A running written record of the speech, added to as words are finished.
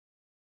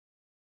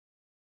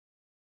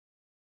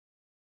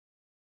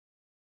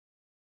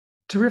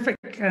Terrific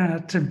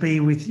to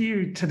be with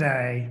you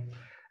today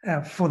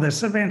for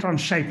this event on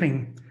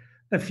shaping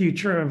the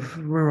future of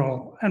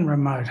rural and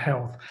remote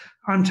health.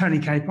 I'm Tony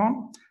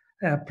Capon,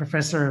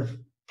 Professor of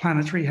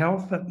Planetary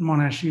Health at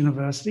Monash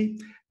University,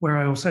 where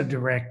I also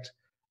direct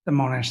the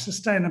Monash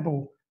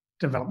Sustainable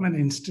Development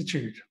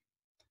Institute.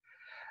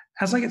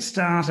 As I get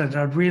started,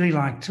 I'd really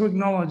like to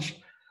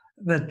acknowledge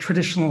the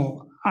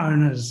traditional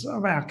owners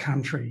of our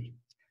country.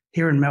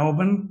 Here in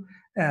Melbourne,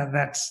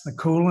 that's the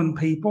Kulin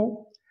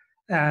people,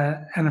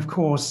 and of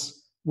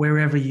course,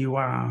 wherever you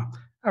are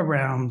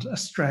around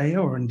Australia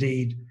or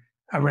indeed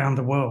around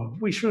the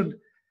world, we should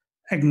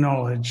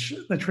acknowledge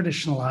the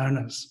traditional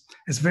owners.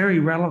 It's very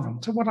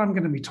relevant to what I'm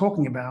going to be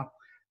talking about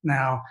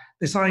now,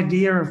 this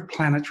idea of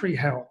planetary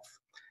health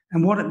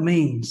and what it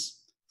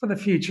means for the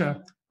future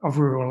of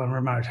rural and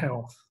remote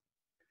health.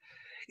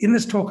 In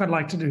this talk, I'd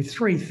like to do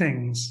three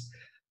things.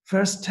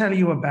 First, tell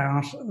you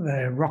about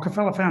the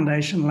Rockefeller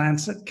Foundation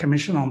Lancet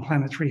Commission on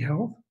Planetary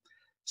Health.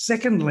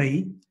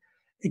 Secondly,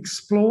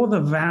 explore the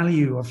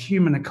value of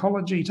human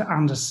ecology to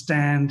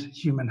understand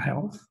human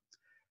health.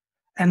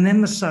 And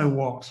then the so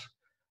what.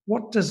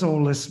 What does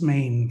all this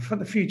mean for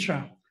the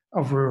future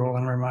of rural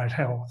and remote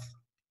health?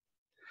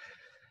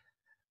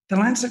 The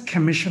Lancet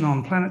Commission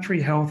on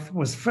Planetary Health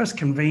was first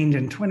convened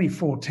in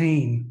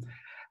 2014,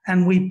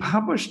 and we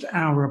published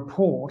our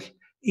report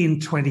in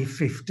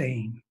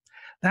 2015.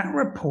 That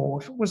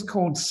report was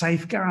called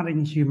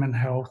Safeguarding Human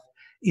Health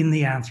in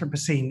the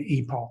Anthropocene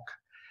Epoch,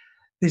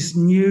 this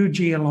new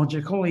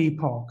geological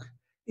epoch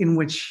in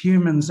which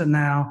humans are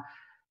now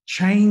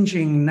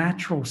changing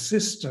natural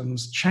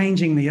systems,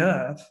 changing the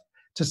earth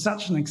to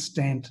such an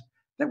extent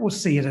that we'll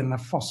see it in the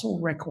fossil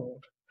record.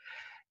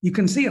 You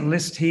can see a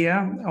list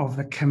here of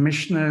the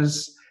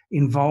commissioners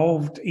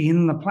involved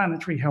in the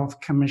Planetary Health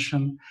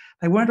Commission.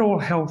 They weren't all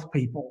health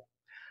people.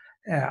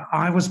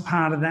 I was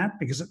part of that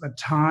because at the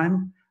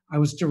time I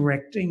was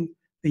directing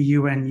the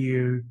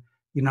UNU,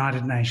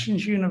 United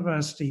Nations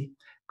University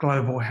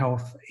Global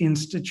Health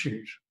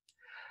Institute.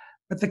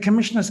 But the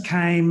commissioners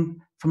came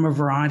from a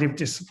variety of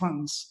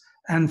disciplines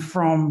and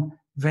from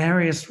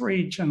various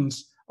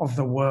regions of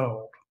the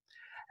world.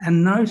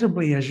 And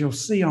notably, as you'll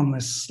see on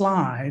this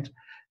slide,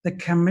 the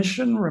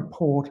commission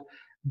report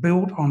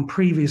built on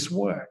previous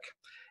work,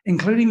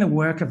 including the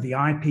work of the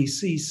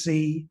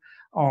IPCC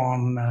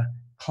on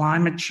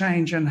climate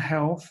change and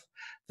health,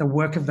 the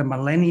work of the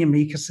Millennium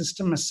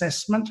Ecosystem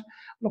Assessment,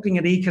 looking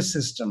at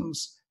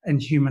ecosystems and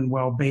human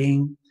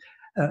well-being,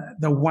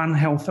 the One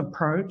Health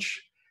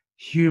approach,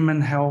 human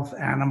health,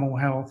 animal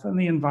health, and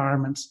the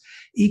environment's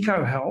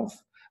eco-health,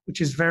 which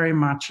is very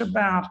much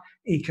about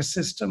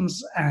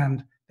ecosystems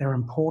and their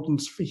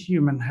importance for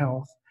human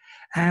health,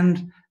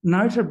 and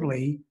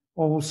notably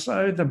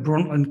also the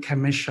Brundtland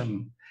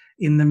Commission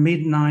in the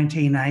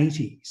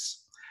mid-1980s.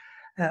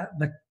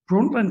 The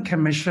Brundtland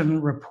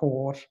Commission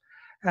report,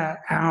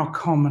 Our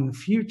Common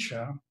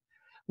Future,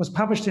 was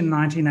published in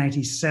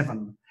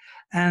 1987,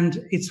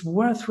 and it's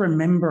worth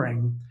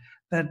remembering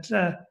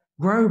that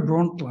Gro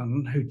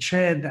Brundtland, who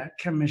chaired that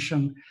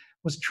commission,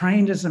 was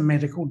trained as a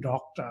medical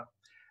doctor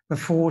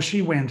before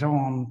she went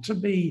on to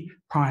be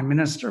Prime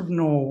Minister of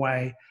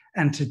Norway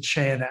and to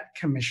chair that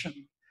commission.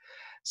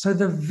 So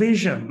the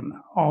vision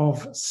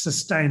of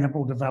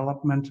sustainable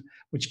development,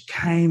 which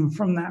came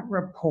from that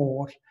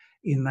report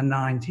in the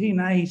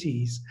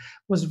 1980s,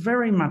 was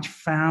very much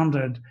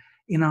founded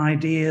in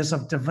ideas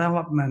of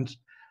development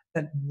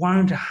that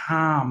won't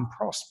harm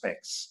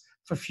prospects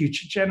for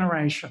future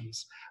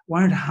generations,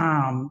 won't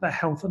harm the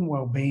health and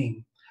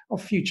well-being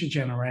of future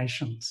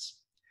generations.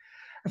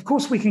 Of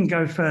course, we can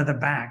go further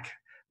back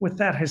with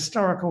that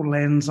historical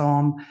lens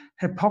on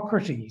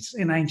Hippocrates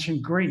in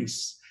ancient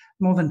Greece.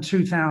 More than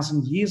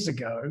 2,000 years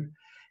ago,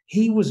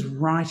 he was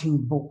writing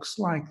books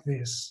like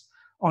this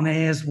on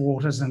airs,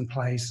 waters, and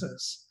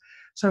places.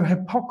 So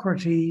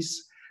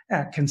Hippocrates,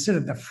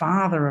 considered the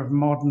father of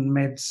modern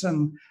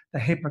medicine, the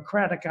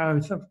Hippocratic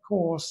Oath, of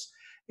course,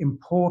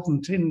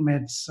 important in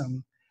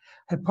medicine.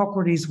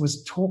 Hippocrates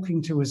was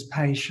talking to his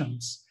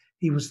patients.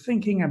 He was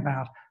thinking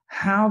about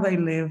how they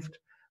lived,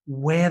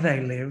 where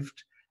they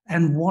lived,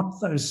 and what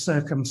those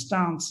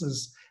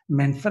circumstances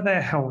meant for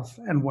their health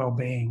and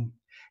well-being.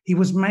 He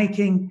was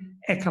making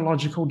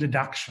ecological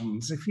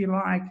deductions, if you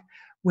like,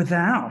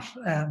 without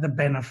the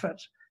benefit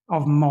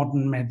of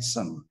modern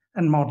medicine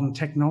and modern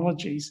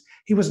technologies.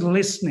 He was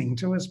listening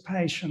to his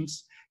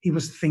patients. He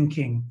was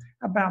thinking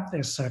about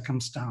their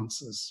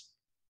circumstances.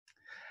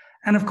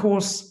 And of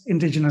course,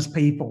 Indigenous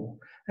people,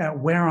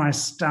 where I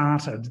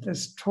started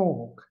this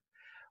talk.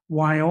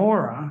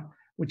 Waiora,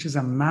 which is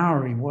a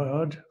Maori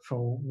word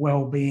for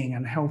well-being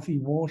and healthy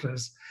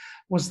waters,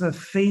 was the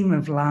theme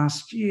of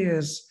last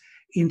year's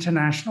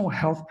International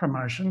Health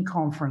Promotion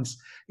Conference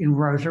in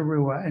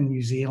Rotorua in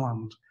New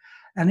Zealand.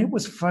 And it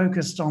was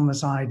focused on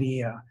this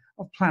idea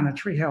of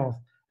planetary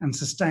health and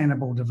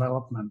sustainable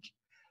development.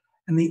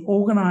 And the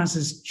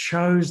organisers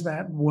chose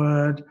that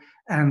word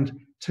and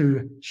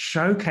to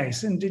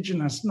showcase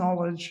Indigenous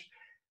knowledge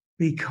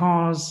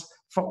because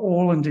for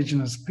all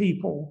Indigenous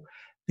people,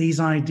 these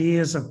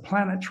ideas of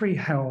planetary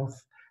health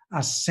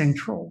are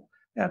central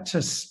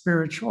to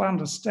spiritual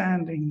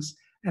understandings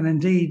and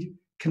indeed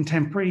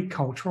contemporary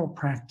cultural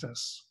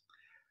practice.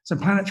 So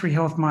planetary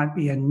health might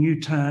be a new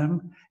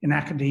term in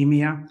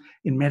academia,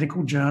 in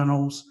medical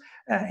journals,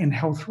 in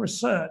health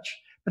research,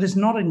 but it's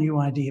not a new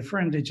idea for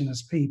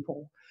Indigenous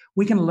people.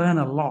 We can learn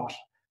a lot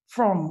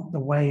from the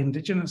way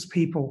Indigenous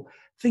people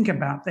think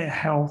about their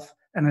health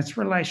and its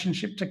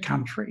relationship to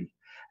country,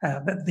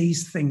 that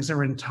these things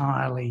are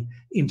entirely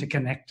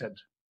interconnected.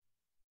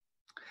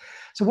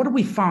 So what did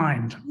we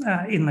find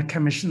in the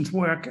Commission's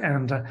work,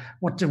 and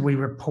what did we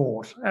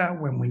report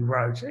when we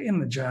wrote in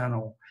the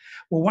journal?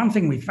 Well, one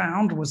thing we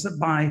found was that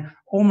by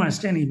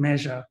almost any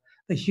measure,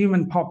 the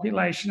human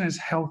population is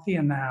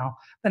healthier now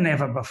than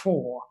ever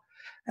before.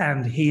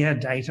 And here,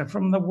 data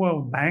from the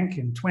World Bank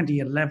in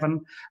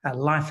 2011,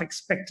 life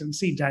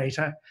expectancy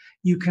data,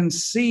 you can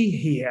see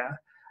here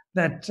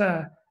that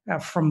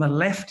from the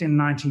left in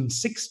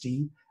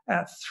 1960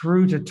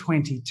 through to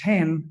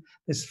 2010,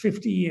 this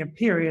 50-year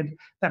period,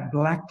 that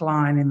black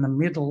line in the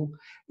middle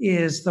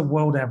is the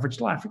world average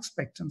life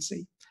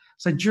expectancy.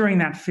 So during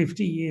that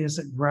 50 years,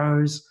 it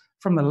rose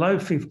from the low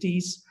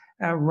 50s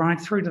right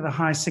through to the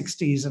high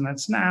 60s, and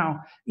it's now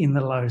in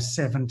the low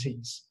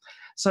 70s.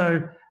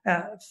 So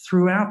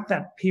throughout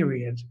that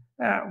period,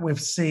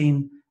 we've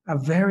seen a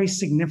very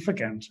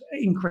significant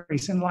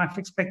increase in life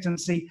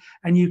expectancy,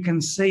 and you can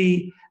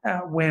see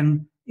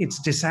when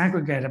it's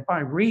disaggregated by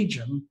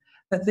region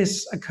that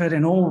this occurred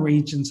in all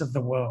regions of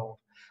the world.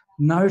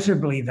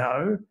 Notably,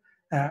 though,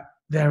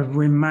 there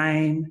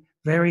remain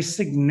very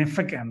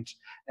significant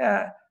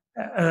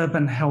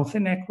urban health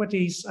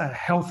inequities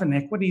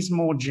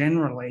more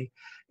generally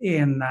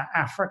in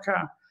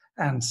Africa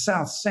and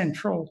South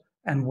Central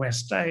and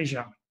West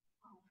Asia.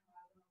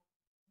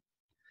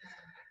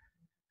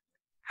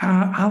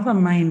 Our other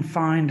main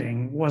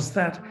finding was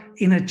that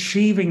in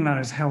achieving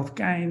those health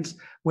gains,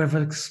 we've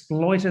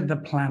exploited the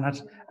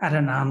planet at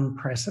an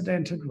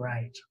unprecedented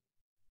rate.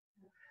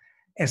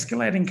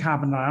 Escalating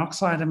carbon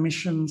dioxide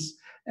emissions,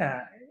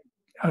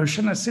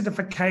 ocean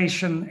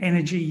acidification,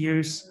 energy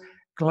use,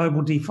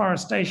 global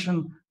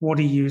deforestation,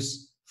 water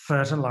use,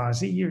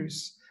 fertilizer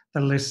use.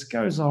 The list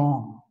goes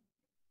on.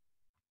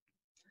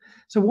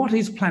 So what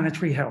is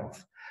planetary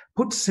health?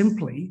 Put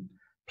simply,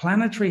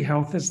 planetary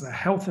health is the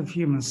health of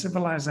human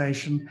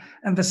civilization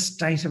and the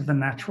state of the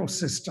natural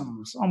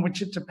systems on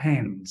which it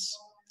depends.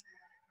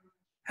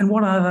 And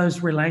what are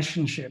those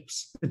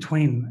relationships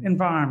between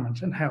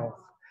environment and health?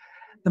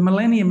 The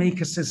Millennium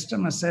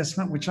Ecosystem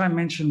Assessment, which I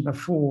mentioned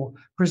before,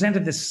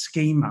 presented this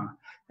schema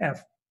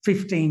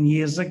 15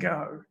 years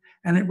ago,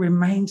 and it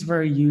remains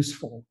very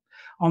useful.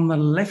 On the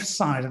left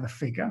side of the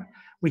figure,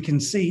 we can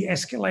see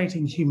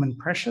escalating human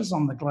pressures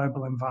on the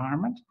global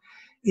environment.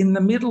 In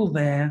the middle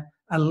there,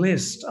 a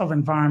list of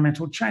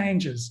environmental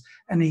changes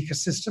and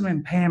ecosystem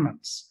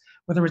impairments,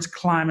 whether it's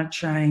climate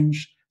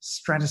change,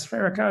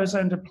 stratospheric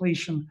ozone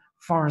depletion,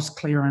 forest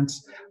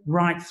clearance,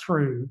 right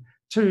through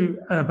to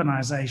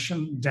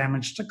urbanization,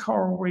 damage to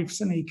coral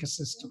reefs and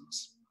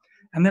ecosystems.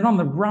 And then on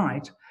the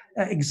right,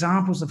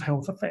 examples of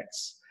health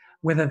effects,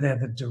 whether they're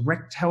the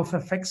direct health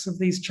effects of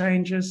these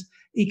changes,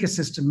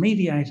 ecosystem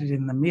mediated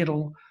in the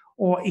middle,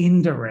 or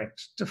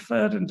indirect,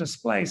 deferred and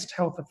displaced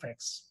health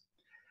effects.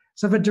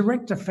 So the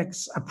direct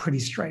effects are pretty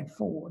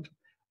straightforward.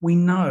 We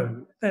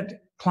know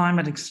that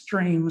climate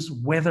extremes,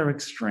 weather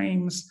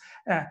extremes,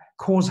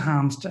 cause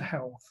harms to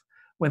health,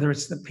 whether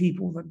it's the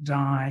people that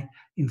die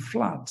in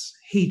floods,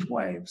 heat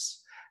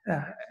waves,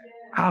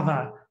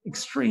 other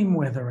extreme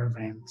weather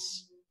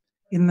events.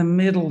 In the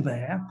middle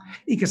there,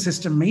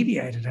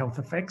 ecosystem-mediated health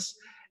effects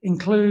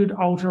include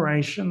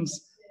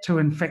alterations to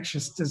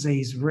infectious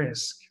disease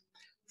risk.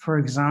 For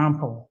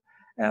example,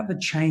 the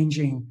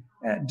changing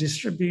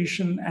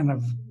distribution and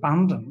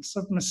abundance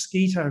of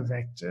mosquito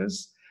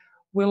vectors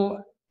will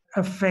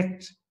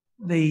affect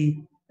the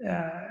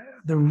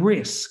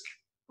risk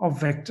of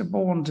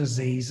vector-borne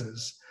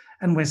diseases.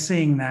 And we're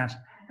seeing that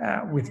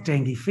with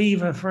dengue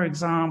fever, for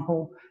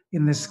example,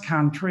 in this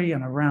country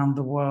and around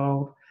the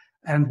world,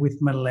 and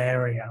with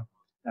malaria,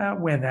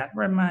 where that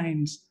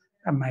remains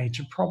a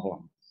major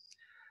problem.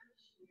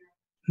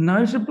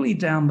 Notably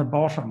down the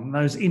bottom,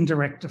 those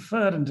indirect,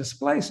 deferred and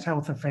displaced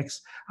health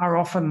effects are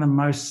often the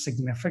most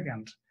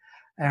significant.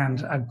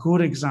 And a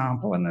good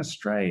example in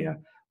Australia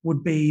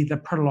would be the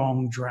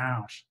prolonged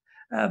drought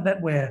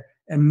that we're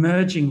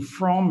emerging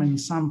from in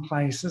some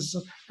places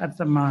at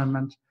the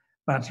moment,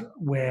 but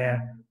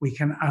where we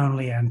can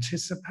only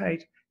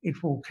anticipate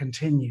it will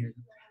continue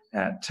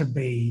to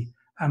be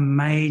a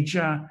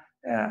major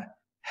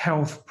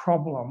health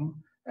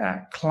problem,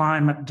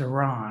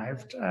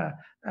 climate-derived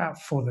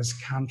for this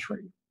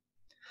country.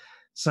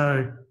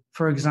 So,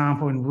 for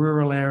example, in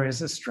rural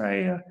areas of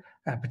Australia,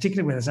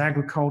 particularly where there's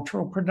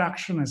agricultural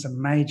production as a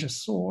major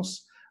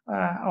source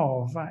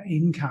of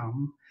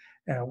income,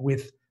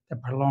 with the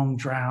prolonged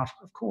drought,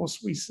 of course,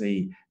 we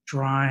see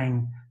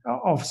drying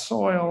of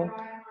soil.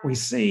 We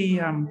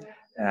see,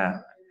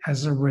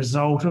 as a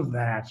result of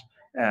that,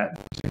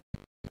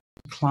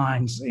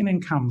 declines in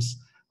incomes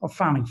of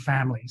farming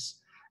families.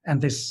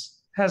 And this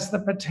has the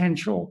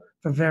potential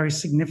for very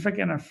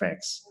significant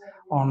effects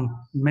on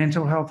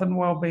mental health and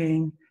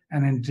well-being,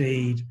 and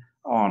indeed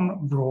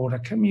on broader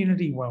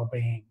community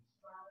well-being.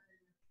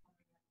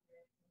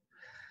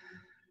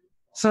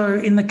 So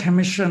in the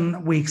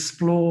Commission, we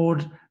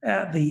explored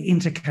the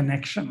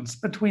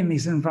interconnections between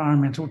these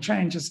environmental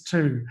changes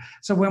too.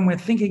 So when we're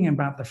thinking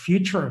about the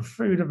future of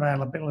food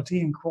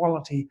availability and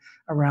quality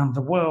around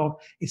the world,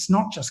 it's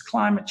not just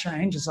climate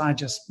change, as I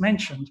just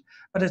mentioned,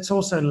 but it's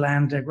also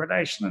land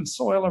degradation and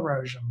soil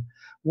erosion,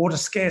 water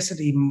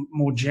scarcity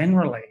more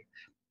generally,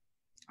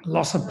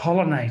 loss of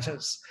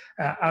pollinators,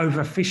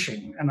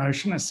 overfishing and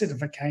ocean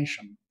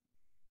acidification.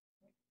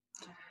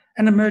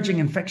 And emerging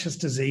infectious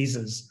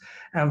diseases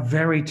are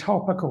very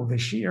topical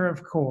this year,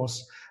 of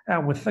course,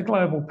 with the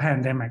global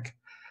pandemic.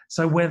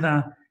 So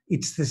whether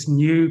it's this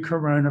new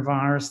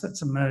coronavirus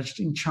that's emerged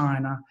in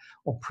China,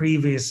 or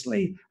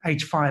previously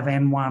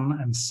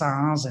H5N1 and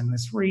SARS in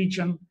this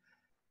region,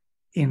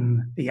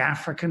 in the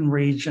African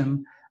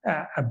region,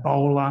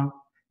 Ebola,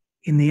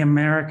 in the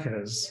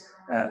Americas,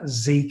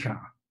 Zika.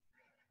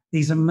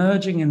 These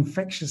emerging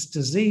infectious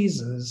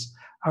diseases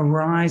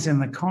arise in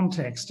the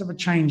context of a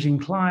changing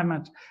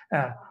climate,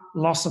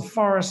 loss of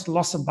forest,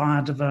 loss of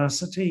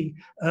biodiversity,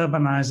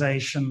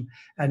 urbanization,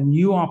 and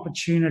new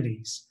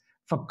opportunities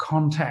for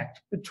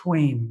contact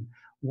between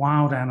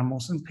wild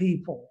animals and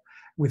people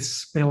with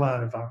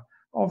spillover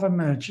of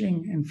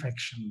emerging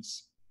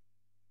infections.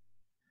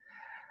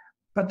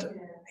 But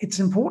it's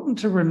important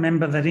to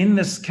remember that in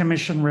this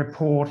Commission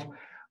report,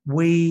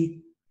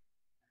 we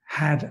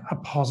had a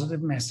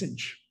positive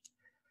message.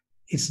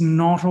 It's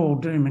not all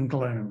doom and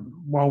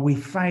gloom. While we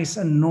face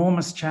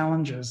enormous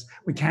challenges,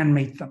 we can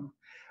meet them.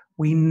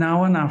 We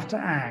know enough to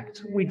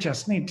act. We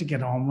just need to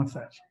get on with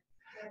it.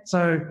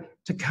 So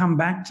to come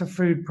back to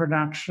food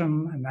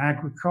production and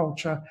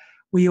agriculture,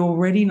 we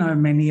already know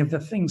many of the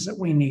things that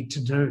we need to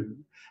do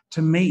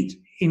to meet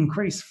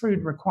increased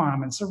food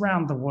requirements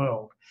around the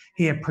world.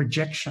 Here,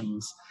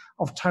 projections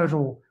of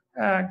total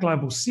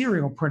global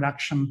cereal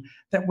production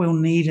that we'll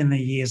need in the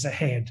years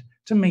ahead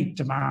to meet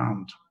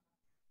demand.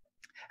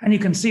 And you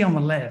can see on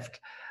the left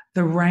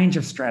the range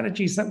of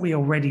strategies that we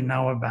already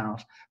know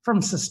about,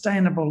 from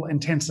sustainable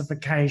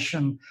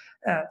intensification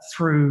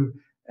through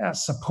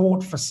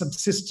support for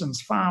subsistence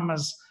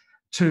farmers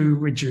to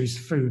reduce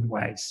food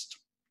waste.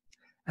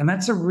 And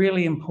that's a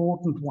really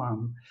important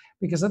one,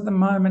 because at the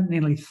moment,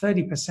 nearly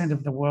 30%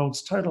 of the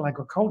world's total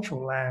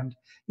agricultural land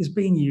is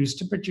being used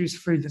to produce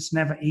food that's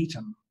never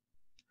eaten.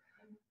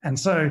 And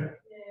so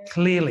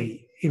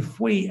clearly, if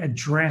we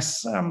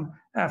address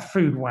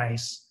food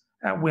waste,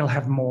 we'll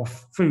have more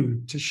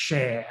food to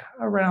share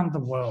around the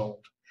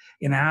world.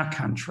 In our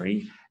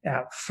country,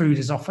 food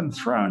is often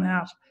thrown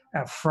out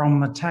from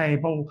the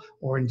table,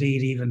 or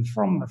indeed even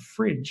from the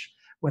fridge,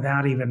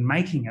 without even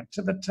making it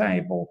to the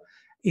table.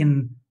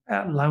 In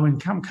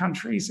low-income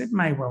countries, it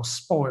may well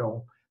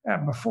spoil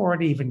before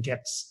it even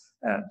gets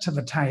to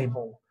the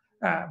table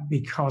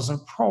because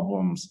of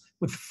problems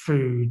with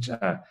food,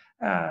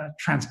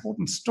 transport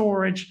and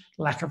storage,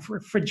 lack of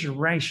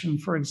refrigeration,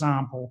 for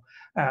example,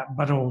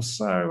 but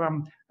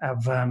also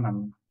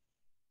vermin.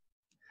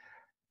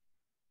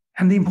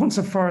 And the importance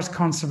of forest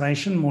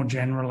conservation more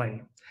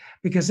generally,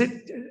 because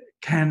it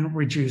can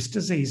reduce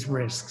disease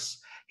risks.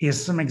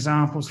 Here's some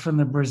examples from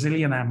the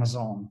Brazilian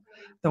Amazon,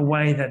 the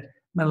way that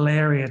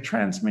malaria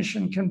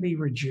transmission can be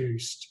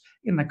reduced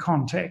in the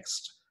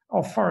context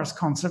of forest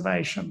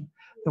conservation,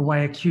 the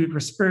way acute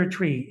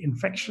respiratory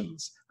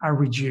infections are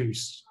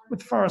reduced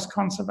with forest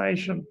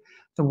conservation,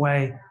 the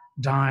way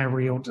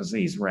diarrheal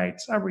disease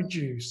rates are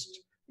reduced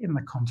in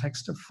the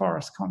context of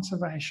forest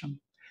conservation.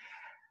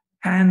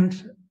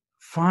 And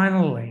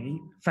finally,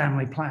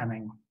 family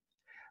planning.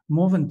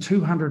 More than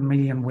 200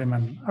 million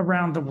women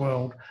around the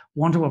world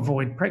want to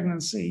avoid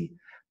pregnancy,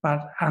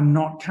 but are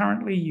not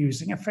currently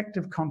using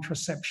effective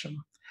contraception.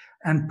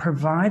 And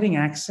providing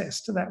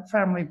access to that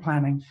family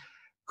planning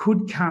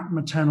could cut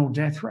maternal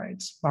death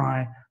rates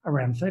by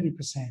around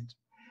 30%.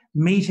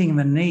 Meeting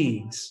the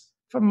needs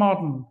for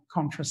modern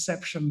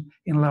contraception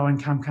in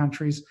low-income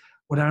countries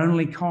would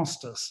only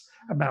cost us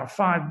about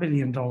 $5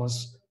 billion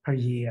per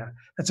year.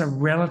 That's a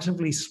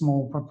relatively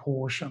small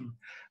proportion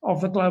of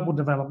the global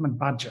development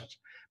budget.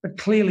 But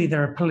clearly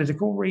there are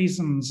political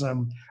reasons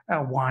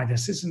why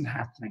this isn't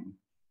happening.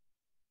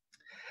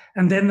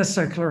 And then the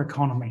circular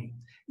economy.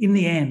 In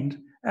the end,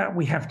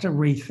 we have to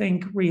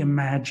rethink,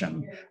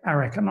 reimagine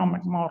our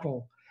economic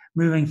model,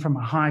 moving from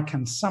a high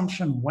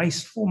consumption,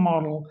 wasteful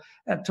model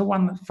to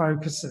one that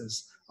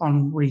focuses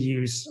on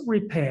reuse,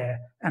 repair,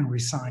 and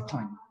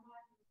recycling.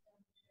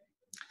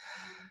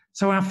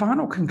 So our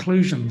final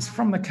conclusions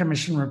from the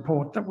Commission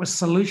report that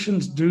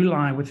solutions do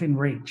lie within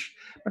reach,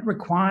 but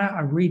require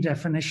a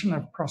redefinition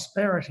of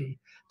prosperity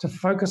to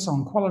focus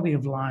on quality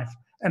of life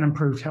and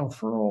improved health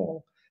for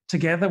all,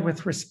 together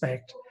with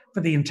respect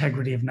for the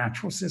integrity of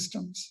natural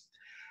systems.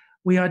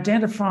 We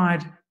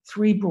identified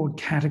three broad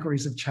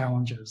categories of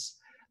challenges.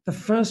 The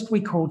first we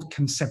called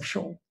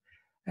conceptual.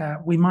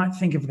 We might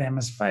think of them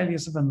as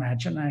failures of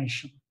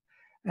imagination.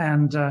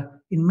 And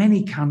in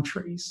many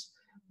countries,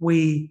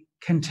 we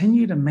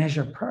continue to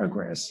measure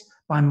progress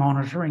by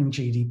monitoring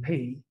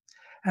GDP.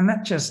 And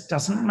that just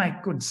doesn't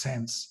make good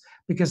sense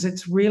because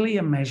it's really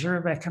a measure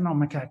of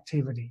economic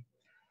activity.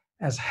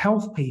 As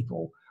health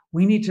people,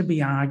 we need to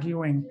be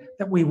arguing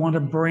that we want to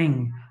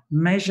bring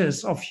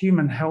measures of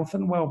human health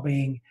and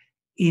well-being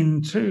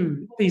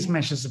into these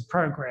measures of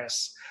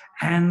progress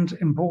and,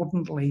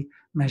 importantly,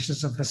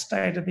 measures of the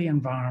state of the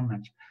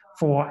environment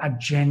for a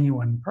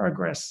genuine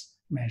progress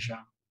measure.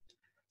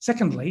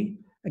 Secondly,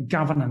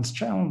 governance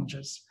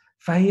challenges,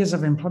 failures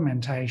of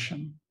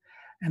implementation.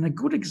 And a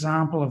good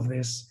example of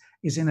this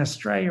is in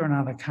Australia and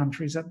other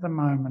countries at the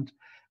moment.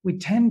 We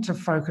tend to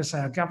focus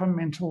our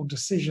governmental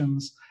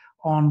decisions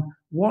on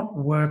what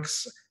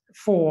works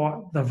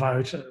for the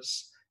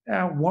voters,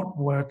 what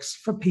works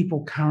for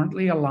people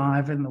currently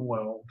alive in the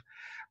world.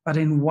 But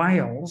in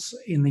Wales,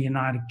 in the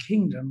United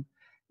Kingdom,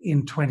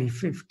 in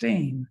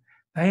 2015,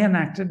 they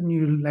enacted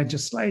new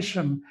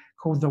legislation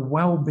called the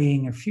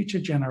Wellbeing of Future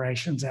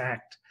Generations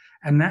Act.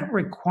 And that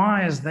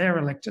requires their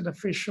elected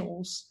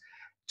officials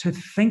to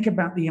think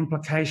about the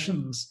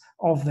implications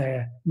of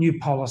their new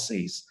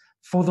policies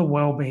for the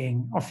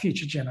well-being of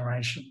future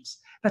generations.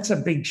 That's a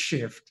big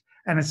shift,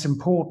 and it's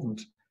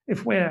important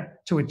if we're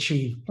to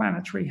achieve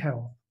planetary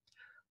health.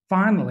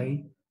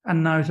 Finally, a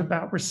note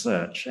about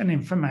research and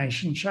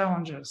information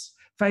challenges,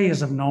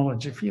 failures of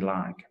knowledge, if you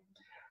like.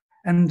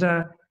 And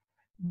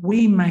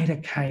we made a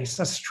case,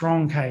 a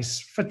strong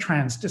case, for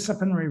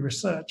transdisciplinary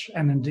research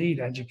and indeed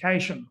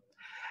education.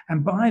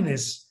 And by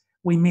this,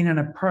 we mean an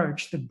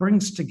approach that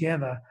brings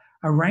together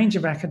a range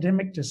of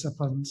academic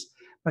disciplines,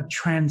 but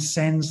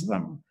transcends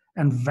them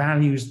and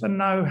values the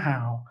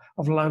know-how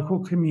of local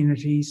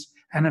communities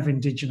and of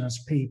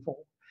Indigenous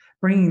people,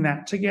 bringing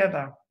that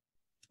together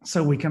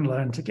so we can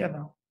learn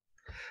together.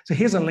 So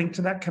here's a link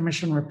to that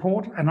Commission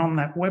report, and on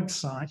that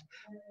website,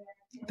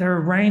 there are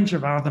a range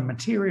of other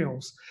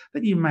materials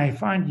that you may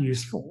find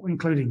useful,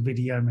 including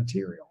video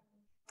material.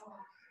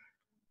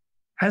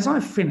 As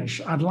I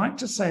finish, I'd like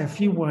to say a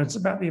few words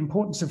about the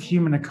importance of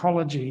human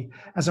ecology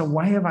as a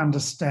way of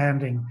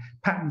understanding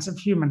patterns of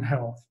human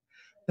health,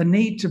 the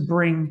need to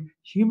bring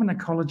human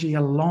ecology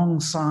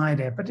alongside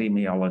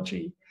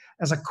epidemiology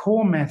as a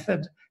core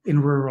method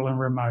in rural and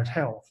remote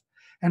health.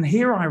 And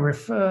here I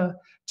refer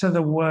to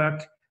the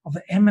work of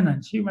the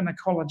eminent human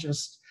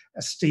ecologist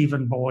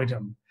Stephen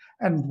Boyden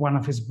and one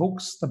of his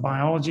books, The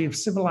Biology of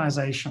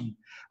Civilisation,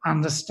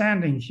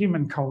 Understanding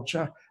Human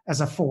Culture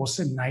as a Force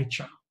in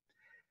Nature.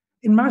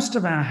 In most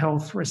of our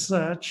health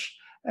research,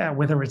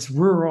 whether it's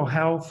rural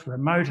health,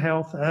 remote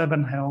health,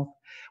 urban health,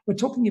 we're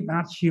talking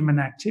about human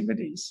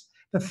activities,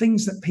 the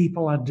things that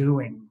people are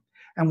doing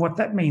and what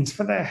that means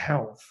for their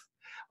health.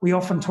 We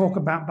often talk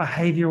about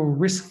behavioural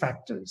risk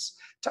factors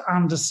to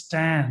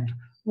understand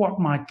what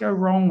might go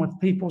wrong with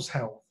people's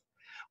health.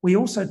 We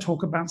also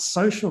talk about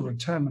social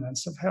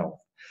determinants of health,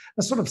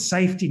 the sort of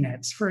safety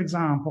nets, for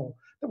example,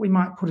 that we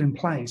might put in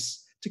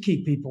place to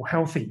keep people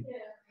healthy.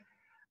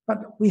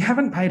 But we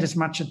haven't paid as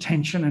much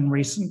attention in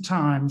recent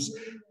times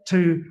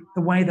to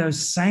the way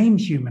those same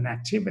human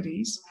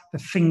activities, the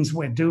things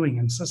we're doing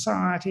in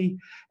society,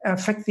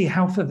 affect the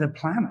health of the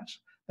planet,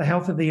 the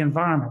health of the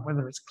environment,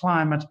 whether it's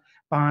climate,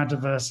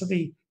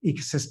 biodiversity,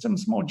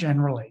 ecosystems more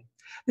generally.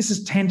 This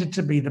has tended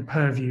to be the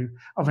purview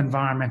of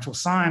environmental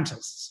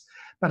scientists,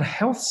 but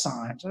health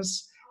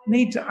scientists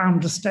need to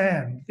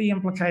understand the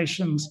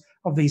implications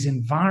of these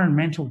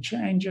environmental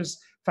changes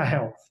for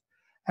health.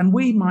 And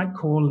we might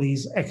call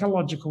these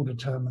ecological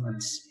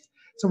determinants.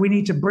 So we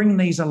need to bring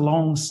these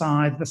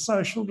alongside the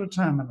social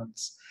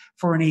determinants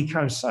for an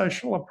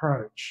eco-social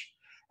approach.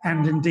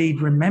 And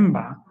indeed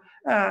remember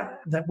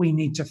that we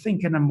need to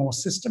think in a more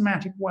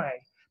systematic way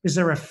because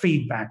there are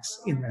feedbacks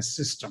in this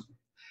system.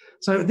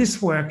 So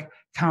this work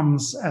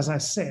comes, as I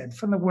said,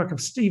 from the work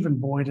of Stephen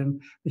Boyden,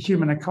 the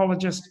human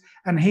ecologist,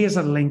 and here's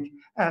a link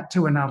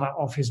to another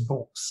of his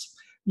books.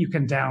 You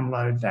can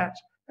download that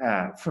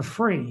for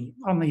free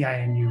on the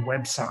ANU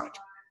website.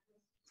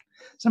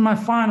 So my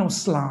final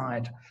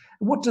slide,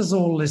 what does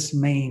all this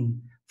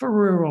mean for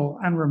rural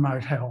and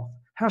remote health?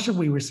 How should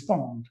we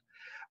respond?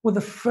 Well,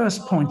 the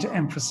first point to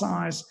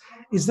emphasise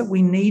is that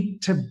we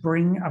need to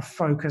bring a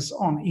focus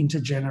on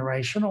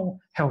intergenerational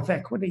health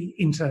equity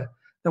into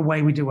the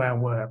way we do our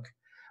work.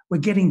 We're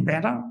getting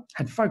better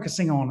at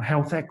focusing on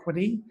health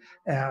equity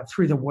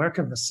through the work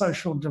of the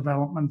social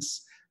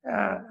developments,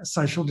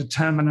 social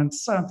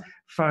determinants,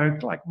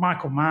 folk like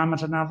Michael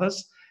Marmot and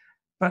others,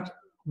 but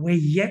we're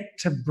yet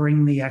to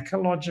bring the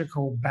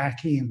ecological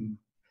back in,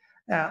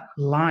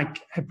 like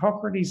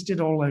Hippocrates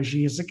did all those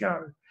years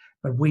ago,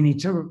 but we need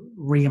to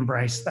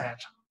re-embrace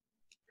that.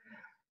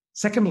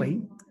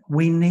 Secondly,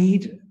 we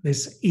need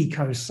this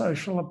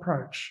eco-social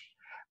approach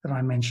that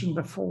I mentioned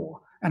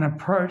before, an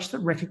approach that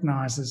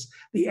recognises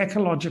the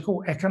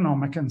ecological,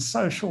 economic and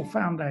social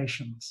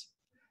foundations.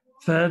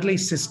 Thirdly,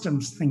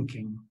 systems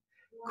thinking,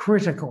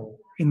 critical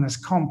in this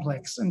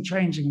complex and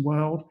changing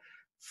world.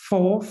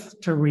 Fourth,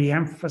 to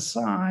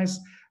re-emphasise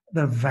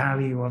the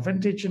value of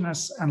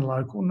Indigenous and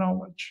local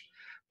knowledge.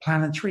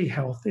 planetary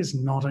health is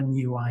not a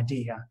new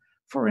idea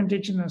for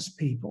Indigenous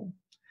people.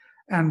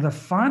 And the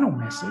final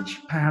message,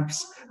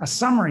 perhaps a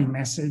summary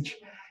message,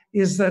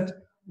 is that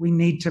we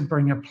need to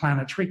bring a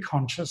planetary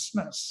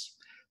consciousness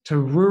to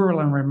rural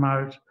and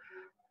remote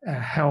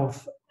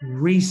health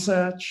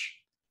research,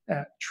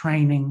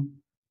 training,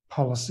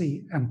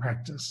 policy, and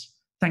practice.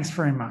 Thanks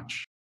very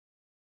much.